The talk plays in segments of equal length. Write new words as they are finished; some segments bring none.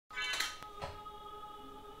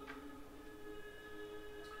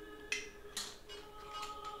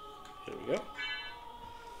we go.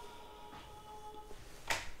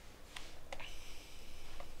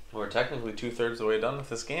 We're technically 2/3 of the way done with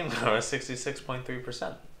this game now. We're at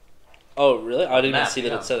 66.3%. Oh, really? I didn't Map, even see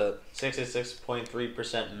that yeah. it said it.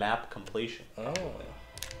 66.3% map completion. Oh.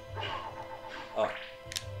 Oh.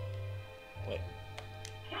 Wait.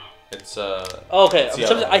 It's Oh, okay. it's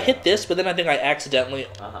yellow. I hit this, but then I think I accidentally.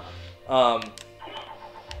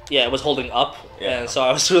 Yeah, it was holding up, and so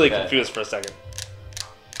I was really confused for a second.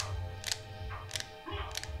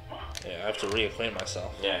 Yeah, I have to reacquaint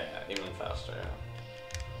myself. Yeah, even faster. Yeah.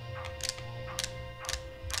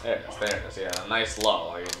 There it is. Yeah, a nice low,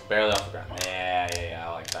 like barely off the ground. Yeah,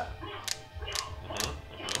 I like that.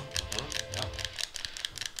 Yep.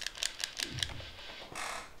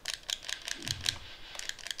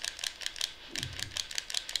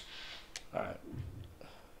 All right.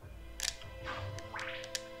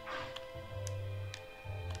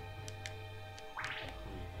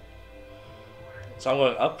 So I'm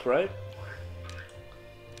going up, right?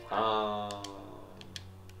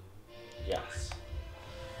 Yes.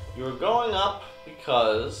 You're going up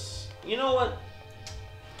because, you know what?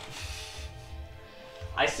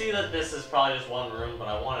 I see that this is probably just one room, but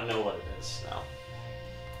I want to know what it is now.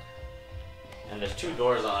 And there's 2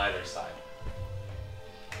 doors on either side.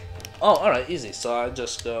 Oh, alright, easy. So I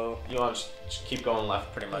just go... You want to just keep going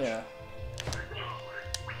left, pretty much. Yeah.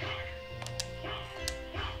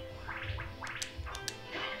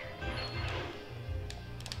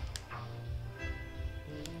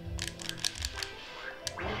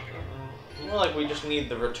 More like we just need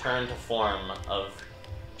the return to form of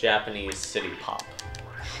Japanese city pop.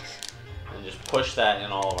 And just push that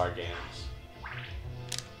in all of our games.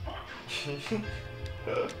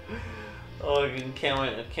 Oh,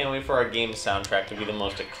 can't wait for our game soundtrack to be the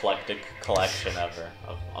most eclectic collection ever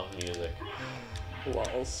of music.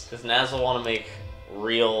 Lols. Does NASA want to make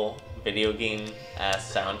real video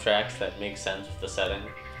game-ass soundtracks that make sense with the setting?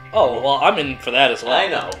 Oh, well, I'm in for that as well. I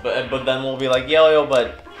know, but then we'll be like, yo,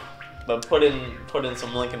 but put in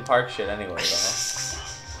some Linkin Park shit anyway, though.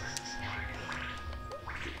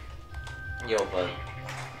 Yo, but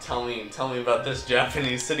tell me about this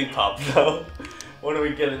Japanese city pop though. When are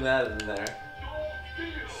we getting that in there?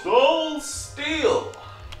 Soul Steel.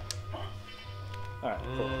 All right,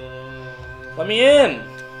 cool. Let me in.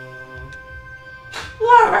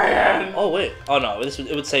 Let me in. Oh wait. Oh no,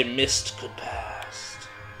 it would say mist could pass.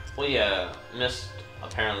 Well, yeah, mist.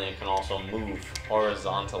 Apparently, it can also move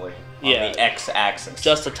horizontally on Yeah. the x-axis.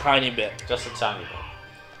 Just a tiny bit. Just a tiny bit.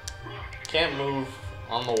 Can't move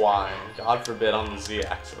on the y. God forbid on the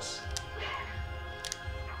z-axis.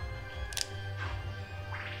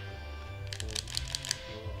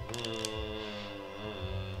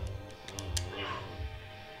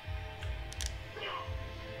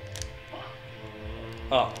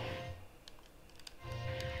 Oh.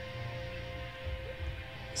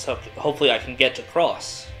 So hopefully I can get to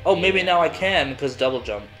cross. Oh, maybe now I can because double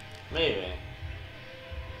jump. Maybe.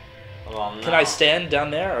 Well, no. Can I stand down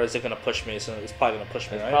there, or is it gonna push me? So it's probably gonna push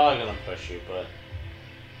me, It's right? probably gonna push you, but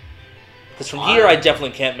Because from here I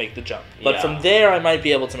definitely can't make the jump, but Yeah. from there I might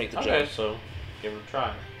be able to make the okay, jump. so give it a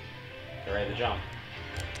try. Get ready to jump.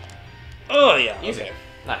 Oh yeah. Easy. Okay.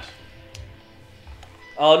 Nice.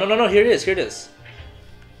 Oh no! Here it is.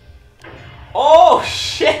 Oh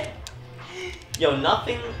shit! Yo,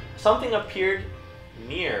 something appeared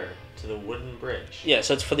near to the wooden bridge. Yeah,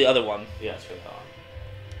 so it's for the other one. Yeah, it's for that one.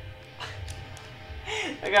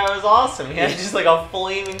 That guy was awesome. He had just like a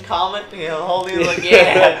flaming comet, holding it like,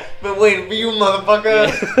 yeah, but wait for you,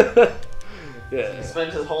 motherfucker. Yeah. He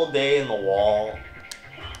spent his whole day in the wall.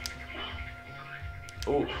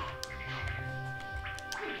 Ooh.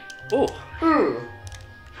 Ooh.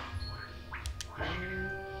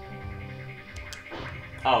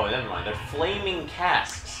 Oh, never mind. They're flaming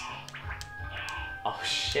casks. Oh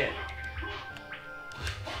shit.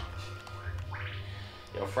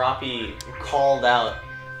 Yo, Froppy called out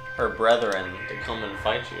her brethren to come and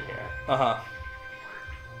fight you here. Uh-huh.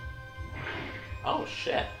 Oh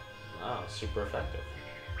shit. Wow, super effective.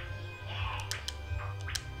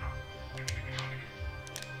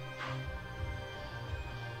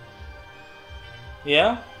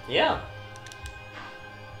 Yeah? Yeah.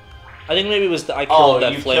 I think maybe it was I killed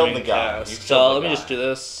that you flaming killed the guy. cast. You killed So the let me guy. just do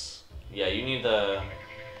this. Yeah, you need to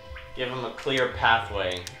give him a clear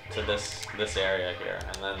pathway to this area here,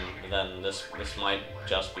 and then this might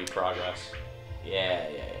just be progress. Yeah.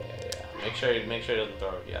 Make sure he doesn't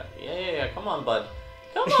throw it yet. Yeah. Come on, bud.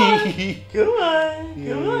 Come on. Come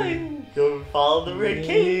on. Go follow the red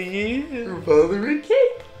cape. Yeah. Follow the red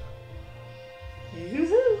cape.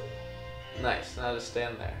 Nice. Now just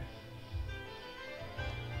stand there.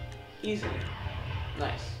 Easy.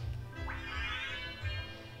 Nice.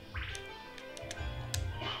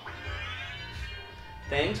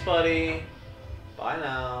 Thanks, buddy. Bye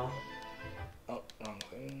now. Oh, wrong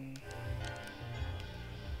thing.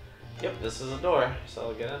 Yep, this is a door,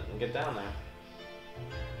 so get in and get down there.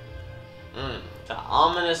 The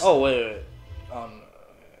ominous. Oh wait.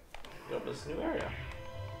 Yep, this new area.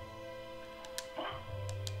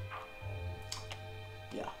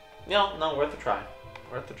 Yeah. No, worth a try.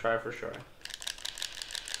 Worth a try for sure.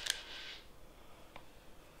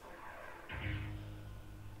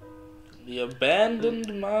 The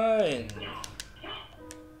abandoned mine.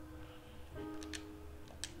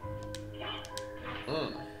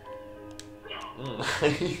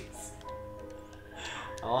 Nice.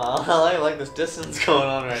 I like this distance going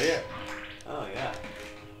on right here. Oh yeah.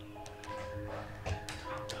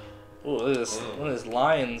 Ooh, look at this. Look at this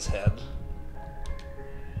lion's head.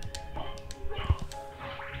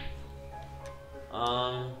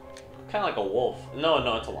 Kind of like a wolf. No,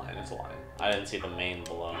 it's a lion. It's a lion. I didn't see the mane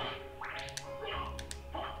below.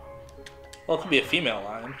 Well, it could be a female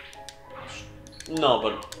lion. No,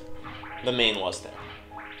 but the mane was there.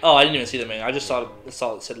 Oh, I didn't even see the mane. I just saw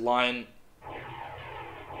it said lion.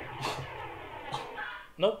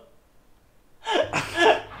 Nope.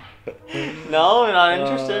 No, you're not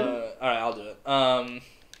interested. All right, I'll do it.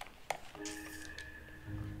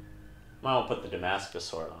 Might want to put the Damascus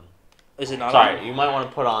sword on. Is it not? Sorry, on? you might want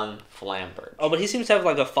to put on Flambert. Oh, but he seems to have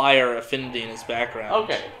like a fire affinity in his background.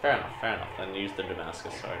 Okay, fair enough. Then use the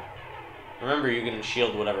Damascus sword. Remember, you can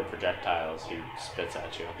shield whatever projectiles he spits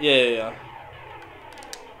at you. Yeah.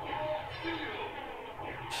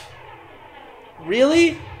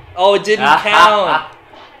 Really? Oh, it didn't count.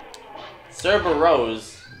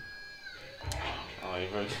 Cerberus. Oh, you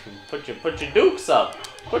put your dukes up.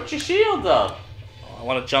 Put your shield up. Oh, I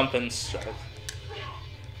want to jump and strike.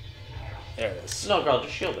 There it is. No, girl,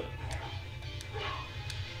 just shield it.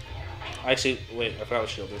 Actually, wait, I forgot what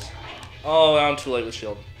shield is. Oh, I'm too late with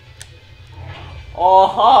shield.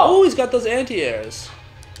 Oh, he's got those anti-airs.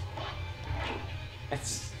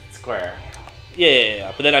 It's square.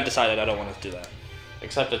 Yeah. But then I decided I don't want to do that.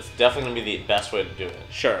 Except it's definitely going to be the best way to do it.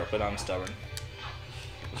 Sure, but I'm stubborn.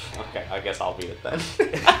 Okay, I guess I'll be it then.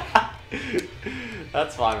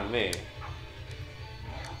 That's fine with me.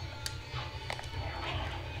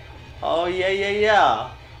 Oh, yeah.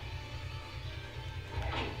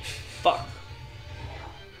 Fuck.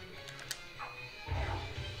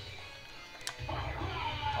 Oh,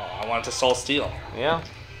 I wanted to soul steal. Yeah.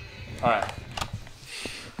 Alright.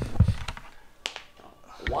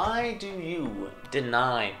 Why do you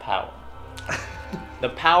deny power? The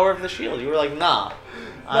power of the shield. You were like, nah.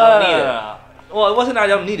 I don't need it. Well, it wasn't I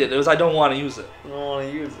don't need it. It was I don't want to use it. I don't want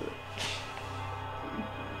to use it.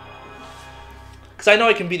 Because I know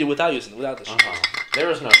I can beat it without using it, without the shield. There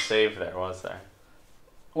was no save there, was there?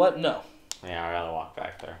 What? No. Yeah, I gotta walk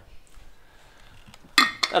back there.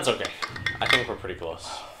 That's okay. I think we're pretty close.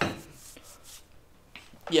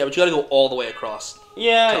 Yeah, but you gotta go all the way across to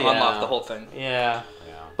unlock the whole thing. Yeah.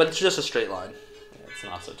 But it's just a straight line. It's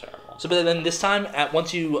not so terrible. So, but then this time,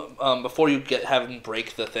 once you before you have him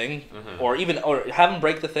break the thing, or have him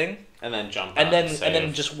break the thing, and then jump, and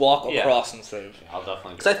then just walk across and save. Yeah, I'll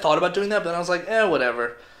definitely. Because I thought about doing that, but then I was like,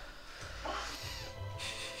 whatever.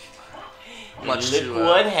 Look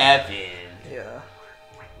what happened. Yeah.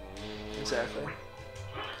 Exactly.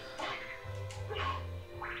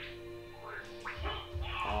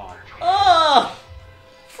 Oh,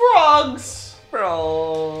 frogs!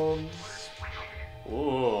 Frogs.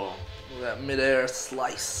 Ooh. That midair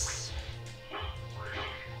slice.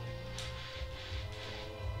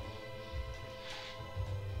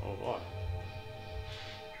 Oh boy.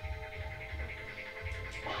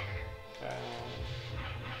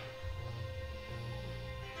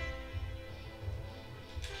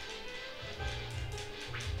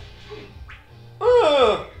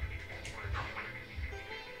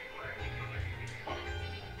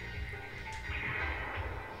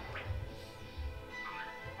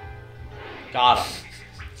 Got him.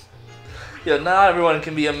 Yeah, not everyone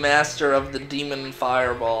can be a master of the demon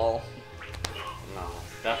fireball. No,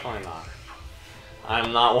 definitely not.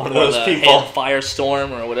 I'm not one of those people. Hail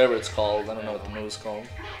firestorm or whatever it's called. I don't know what the move is called.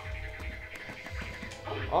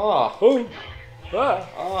 Oh.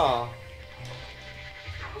 Oh.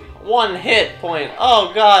 1 hit point.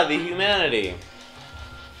 Oh god, the humanity.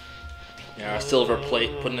 Yeah, our silver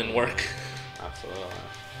plate putting in work. Absolutely.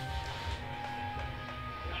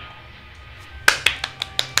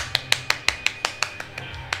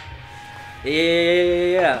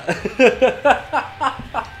 Yeah.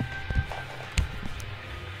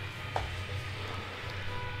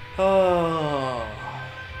 Oh.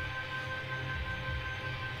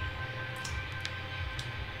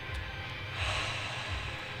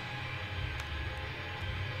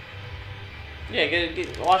 Yeah,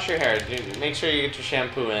 wash your hair. Make sure you get your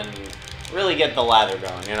shampoo in. Really get the lather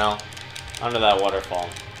going, you know? Under that waterfall.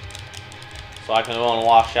 So I can go and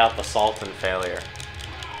wash out the salt and failure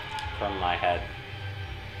from my head.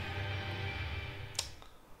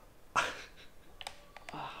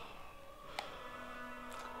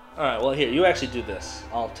 Alright, well, here, you actually do this.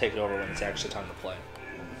 I'll take it over when it's actually time to play.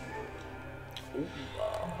 Ooh.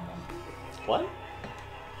 What?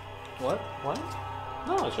 What? What?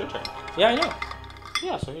 No, it's your turn. Yeah, I know.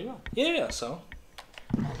 Yeah, so here you go. Yeah, so.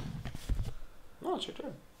 No, it's your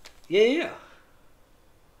turn. Yeah.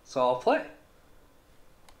 So I'll play.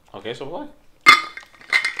 Okay, so play.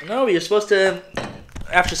 No, but you're supposed to,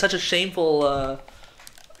 after such a shameful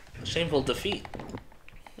defeat.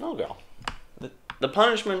 No, girl. The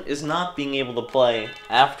punishment is not being able to play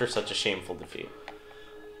after such a shameful defeat.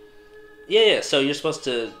 Yeah, so you're supposed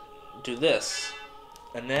to do this,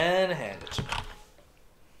 and then hand it to me.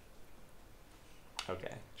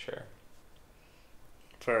 Okay, sure.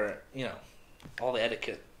 For, you know, all the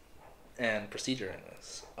etiquette and procedure in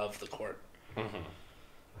this of the court.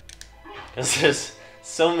 Because there's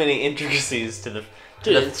so many intricacies to the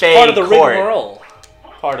it's part of the rigmarole.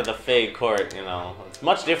 Part of the Fey court, you know. It's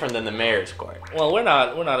much different than the mayor's court. Well, we're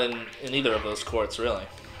not in either of those courts, really.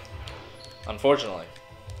 Unfortunately.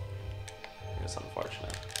 It's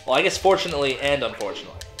unfortunate. Well, I guess fortunately and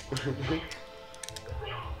unfortunately.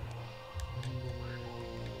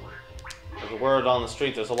 The word on the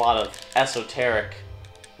street, there's a lot of esoteric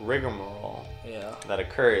rigmarole that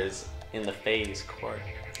occurs in the Fae's court.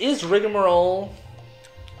 Is rigmarole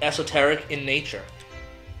esoteric in nature?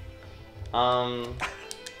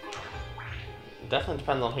 Definitely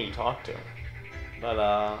depends on who you talk to. But,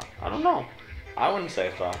 I don't know. I wouldn't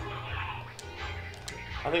say so.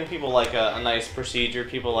 I think people like a nice procedure.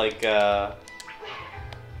 People like kind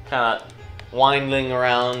of winding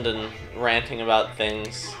around and ranting about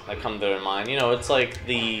things that come to their mind. You know, it's like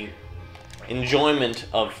the enjoyment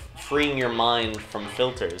of freeing your mind from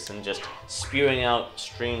filters and just spewing out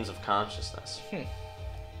streams of consciousness.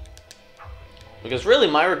 Because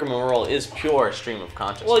really, my rigmarole is pure stream of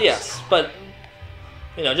consciousness. Well, yes, but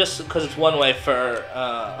you know, just because it's one way for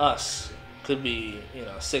us, could be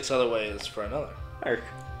 6 other ways for another.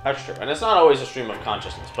 That's true, and it's not always a stream of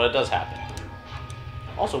consciousness, but it does happen.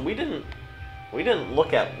 Also, we didn't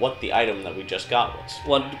look at what the item that we just got was.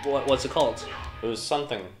 What's it called? It was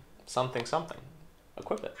something.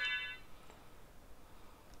 Equip it.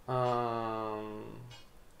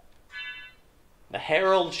 The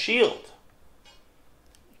Herald Shield.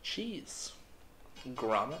 Jeez.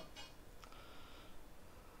 Grommet?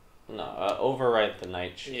 No, overwrite the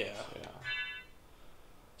Night Shield. Yeah.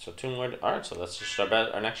 So 2 more. Alright, so that's just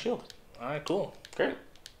our next shield. Alright, cool. Great.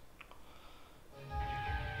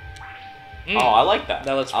 Oh, I like that.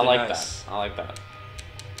 That looks pretty nice. I like that.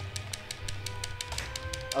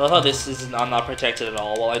 I love how this is. I'm not protected at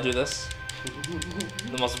all while I do this.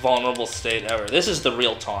 The most vulnerable state ever. This is the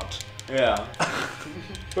real taunt. Yeah.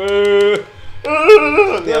 The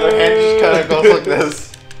other hand just kind of goes like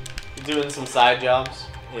this. Doing some side jobs.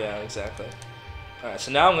 Yeah, exactly. Alright, so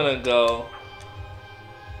now I'm gonna go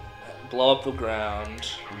blow up the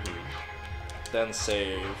ground, then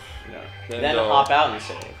save. Yeah. Then hop out and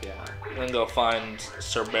save, yeah. Then go find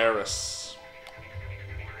Cerberus.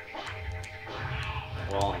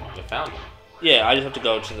 Well, you found him. Yeah, I just have to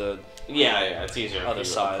go to the Yeah, it's easier other if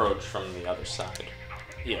you side. approach from the other side.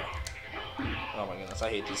 Yeah. Oh my goodness, I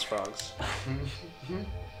hate these frogs.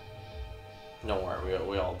 Don't worry,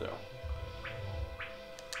 we all do.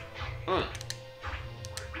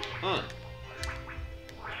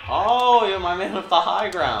 Oh, you're my man with the high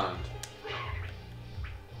ground.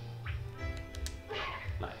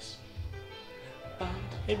 Nice.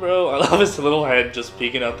 Hey bro, I love his little head just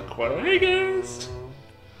peeking out the corner. Hey guys!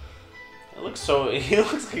 It looks so. He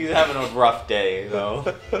looks like he's having a rough day,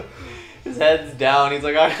 though. His head's down. He's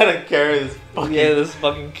like, I gotta carry this fucking. Yeah, this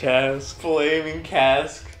fucking cask. Flaming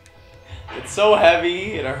cask. It's so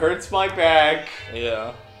heavy and it hurts my back.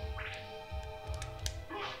 Yeah.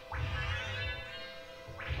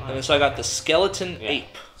 And then so I got the skeleton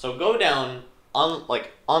ape. So go down,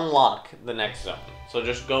 unlock the next zone. So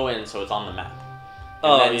just go in so it's on the map.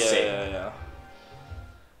 And then save. Yeah.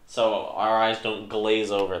 So our eyes don't glaze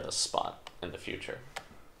over the spot in the future.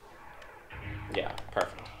 Yeah,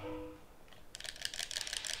 perfect.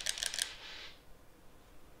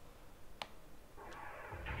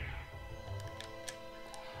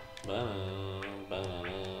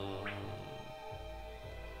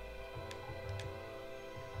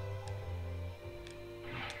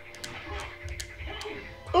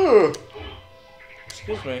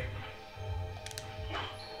 Excuse me.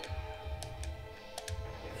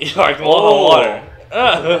 You're like low on water.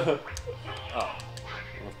 Oh.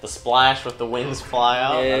 With the splash, with the wings fly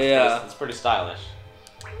out. That's pretty stylish.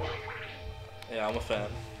 Yeah, I'm a fan.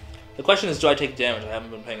 The question is, do I take damage? I haven't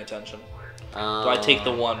been paying attention. Do I take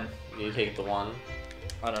the 1? You take the 1?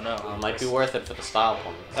 I don't know. It might be worth it for the style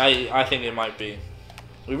points. I think it might be.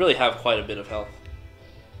 We really have quite a bit of health.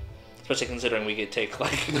 Especially considering we could take,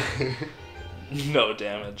 like, no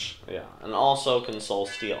damage. Yeah, and also can soul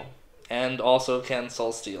steal. And also can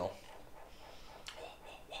soul steal.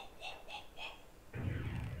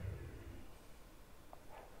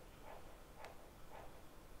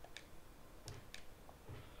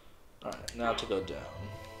 Alright, now to go down.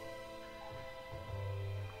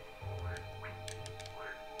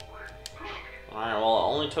 Alright, well,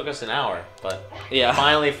 it only took us an hour, but yeah,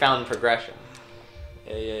 finally found progression.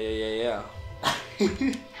 Yeah.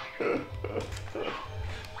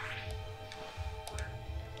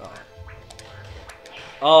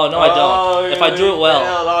 Oh, no, I don't. If I do it well.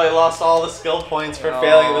 Failed. Oh, he lost all the skill points for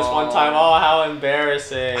failing this one time. Oh, how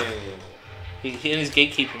embarrassing. He's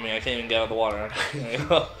gatekeeping me. I can't even get out of the water. There you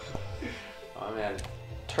go. Oh, man.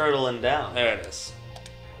 Turtling down. There it is.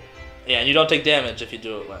 Yeah, and you don't take damage if you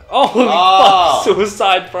do it well. Oh, fuck,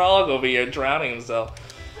 Suicide Frog over here drowning himself.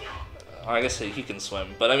 I guess he can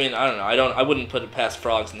swim, but I mean, I don't know. I wouldn't put it past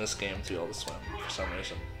frogs in this game to be able to swim for some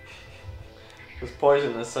reason. This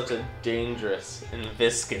poison is such a dangerous and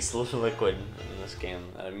viscous liquid in this game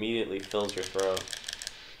that immediately fills your throat.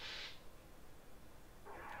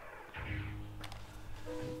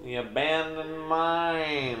 The abandoned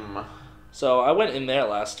mine. So I went in there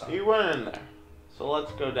last time. You went in there. So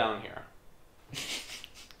let's go down here.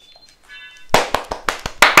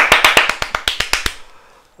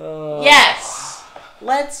 Yes!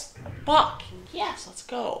 Let's fuck. Yes, let's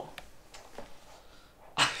go.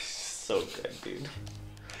 So good, dude.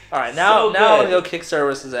 Alright, now I'm gonna go kick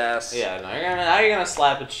Service's ass. Yeah, now you're gonna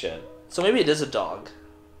slap its shit. So maybe it is a dog.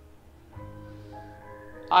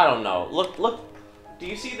 I don't know. Look. Do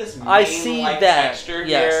you see this I see that texture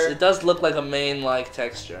yes, here? It does look like a mane-like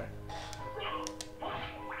texture.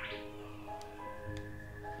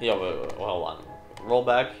 Yo, wait, hold on. Roll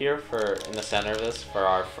back here in the center of this for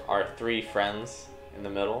our 3 friends in the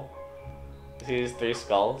middle. You see these 3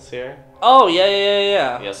 skulls here? Oh,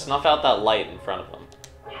 yeah. Yeah, snuff out that light in front of them.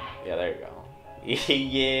 Yeah, there you go.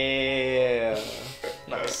 Yeah.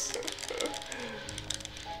 Nice.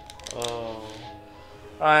 Oh.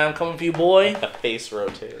 Alright, I'm coming for you, boy. The face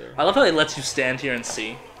rotator. I love how it lets you stand here and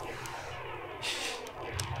see.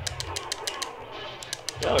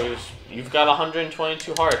 Yo, you've got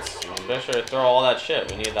 122 hearts. You better sure to throw all that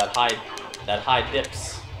shit. We need that high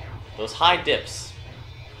dips. Those high dips.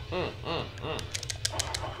 Oh,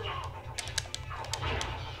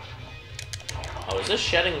 is this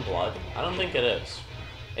shedding blood? I don't think it is.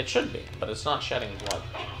 It should be, but it's not shedding blood.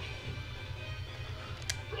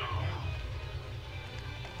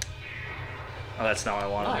 Oh, that's not what I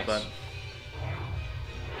wanted, Nice. but...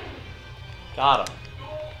 Got him.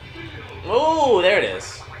 Ooh, there it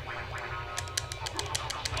is.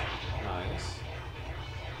 Nice.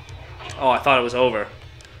 Oh, I thought it was over.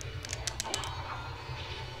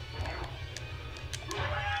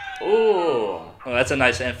 Ooh. Oh, that's a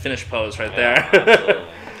nice finish pose right Yeah, there. absolutely.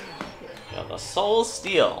 Got the soul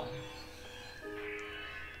steel.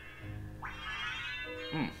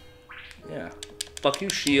 Yeah. Fuck you,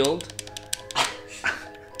 shield.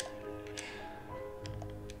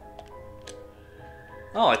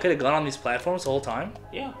 Oh, I could have gone on these platforms the whole time?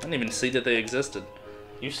 Yeah. I didn't even see that they existed.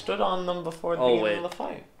 You stood on them before the beginning of the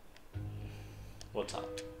fight. What's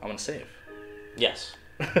up? I'm gonna save. Yes.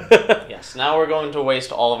 Yes. Now we're going to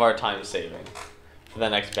waste all of our time saving for the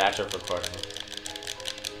next batch of recording.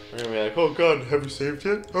 We're gonna be like, oh god, have you saved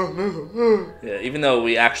yet? Oh no. Yeah, even though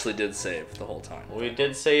we actually did save the whole time. We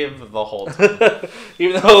did save the whole time.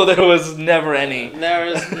 Even though there was never any...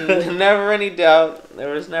 There was never any doubt.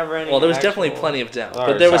 There was never any... Well, there was definitely plenty of doubt. Or,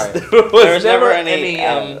 but there sorry. was never any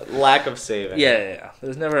lack of saving. Yeah. There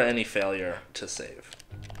was never any failure to save.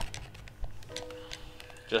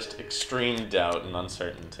 Just extreme doubt and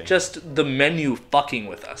uncertainty. Just the menu fucking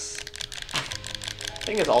with us. I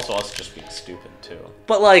think it's also us just being stupid, too.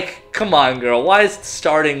 But, like, come on, girl. Why is it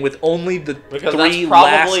starting with only the Because 3 that's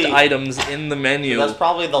probably, last items in the menu? That's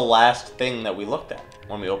probably the last thing that we looked at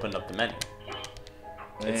when we opened up the menu.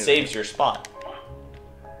 Maybe. It saves your spot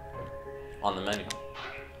on the menu.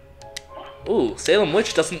 Ooh, Salem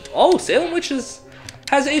Witch doesn't... Oh, Salem Witch has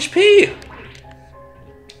HP!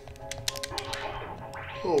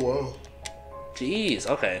 Oh, wow. Jeez.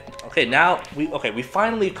 Okay. Okay. Now we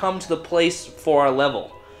finally come to the place for our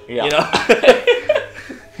level. Yeah. You know.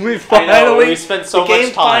 We we spent so the game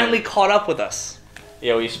much time. finally caught up with us.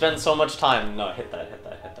 Yeah, we spent so much time. No, hit that.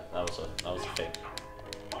 That was a fake.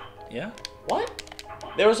 Yeah. What?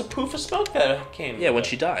 There was a poof of smoke that came. Yeah, when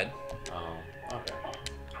she died. Oh, okay.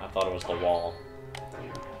 I thought it was the wall.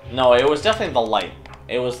 No, it was definitely the light.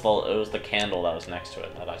 It was the candle that was next to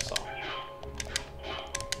it that I saw.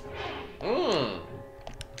 Mmm.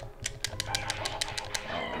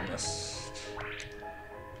 Oh, I missed.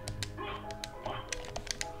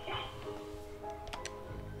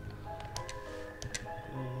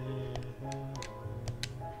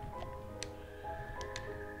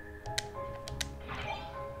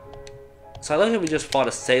 So I like that we just fought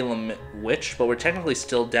a Salem witch, but we're technically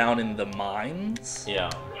still down in the mines. Yeah.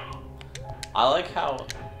 I like how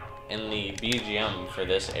in the BGM for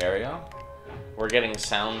this area, we're getting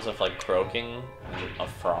sounds of like croaking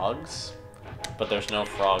of frogs, but there's no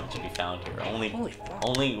frog to be found here. Only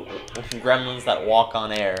gremlins that walk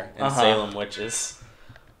on air and Salem witches.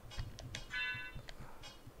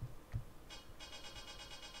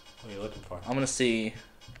 What are you looking for? I'm gonna see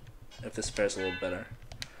if this fares a little better,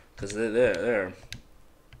 because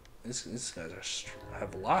these guys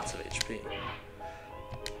have lots of HP.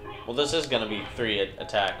 Well, this is gonna be 3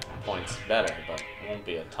 attack points better, but it won't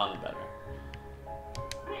be a ton better.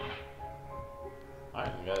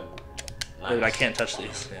 Alright, good. Nice. Dude, I can't touch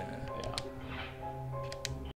these. Yeah.